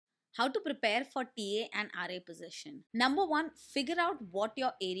How to prepare for TA and RA position. Number one, figure out what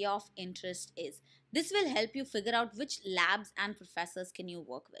your area of interest is. This will help you figure out which labs and professors can you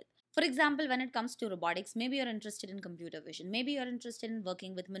work with. For example, when it comes to robotics, maybe you're interested in computer vision, maybe you're interested in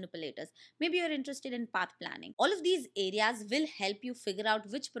working with manipulators, maybe you're interested in path planning. All of these areas will help you figure out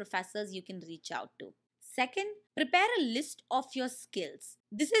which professors you can reach out to. Second, prepare a list of your skills.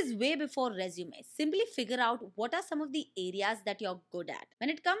 This is way before resume. Simply figure out what are some of the areas that you're good at. When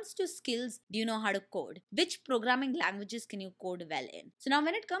it comes to skills, do you know how to code? Which programming languages can you code well in? So now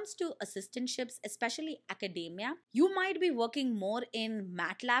when it comes to assistantships, especially academia, you might be working more in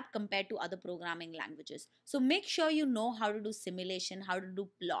MATLAB compared to other programming languages. So make sure you know how to do simulation, how to do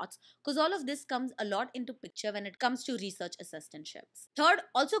plots, because all of this comes a lot into picture when it comes to research assistantships. Third,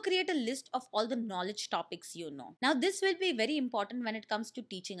 also create a list of all the knowledge topics you know. Now this will be very important when it comes to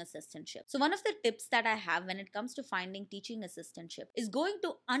teaching assistantship. So one of the tips that I have when it comes to finding teaching assistantship is going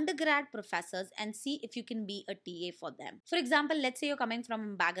to undergrad professors and see if you can be a TA for them. For example, let's say you're coming from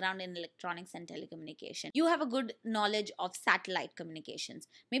a background in electronics and telecommunication. You have a good knowledge of satellite communications.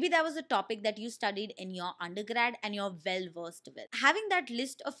 Maybe that was a topic that you studied in your undergrad and you're well versed with. Having that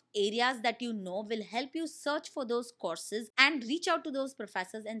list of areas that you know will help you search for those courses and reach out to those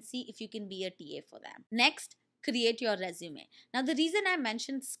professors and see if you can be a TA for them. Next, create your resume. Now the reason I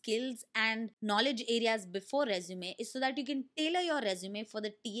mentioned skills and knowledge areas before resume is so that you can tailor your resume for the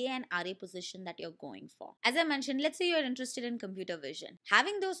TA and RA position that you're going for. As I mentioned, let's say you're interested in computer vision.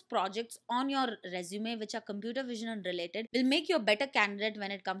 Having those projects on your resume which are computer vision related will make you a better candidate when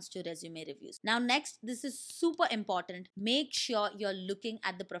it comes to resume reviews. Now next, this is super important. Make sure you're looking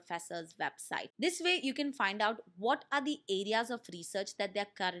at the professor's website. This way you can find out what are the areas of research that they're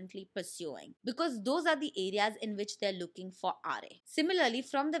currently pursuing, because those are the areas in which they're looking for RA. Similarly,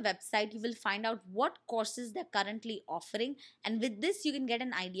 from the website, you will find out what courses they're currently offering, and with this, you can get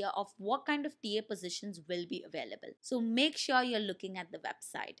an idea of what kind of TA positions will be available. So make sure you're looking at the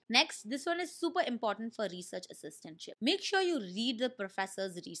website. Next, this one is super important for research assistantship. Make sure you read the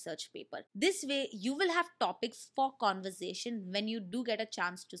professor's research paper. This way, you will have topics for conversation when you do get a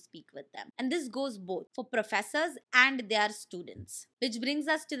chance to speak with them. And this goes both for professors and their students. Which brings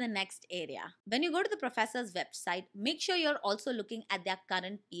us to the next area. When you go to the professor's website, make sure you're also looking at their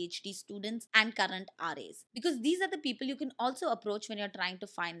current PhD students and current RAs, because these are the people you can also approach when you're trying to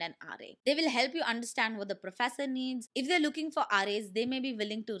find an RA. They will help you understand what the professor needs. If they're looking for RAs, they may be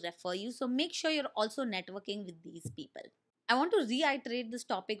willing to refer you. So make sure you're also networking with these people. I want to reiterate this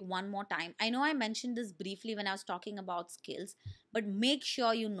topic one more time. I know I mentioned this briefly when I was talking about skills, but make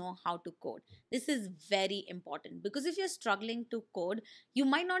sure you know how to code. This is very important, because if you're struggling to code, you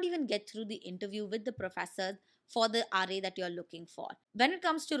might not even get through the interview with the professor for the RA that you're looking for. When it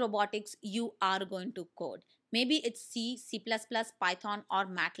comes to robotics, you are going to code. Maybe it's C, C++, Python, or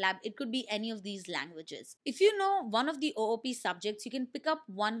MATLAB. It could be any of these languages. If you know one of the OOP subjects, you can pick up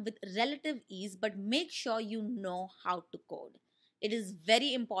one with relative ease, but make sure you know how to code. It is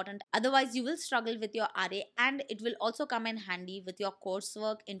very important. Otherwise, you will struggle with your RA, and it will also come in handy with your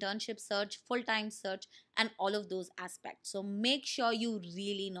coursework, internship search, full-time search, and all of those aspects. So make sure you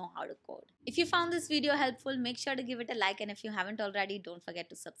really know how to code. If you found this video helpful, make sure to give it a like, and if you haven't already, don't forget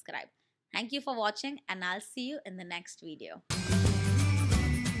to subscribe. Thank you for watching, and I'll see you in the next video.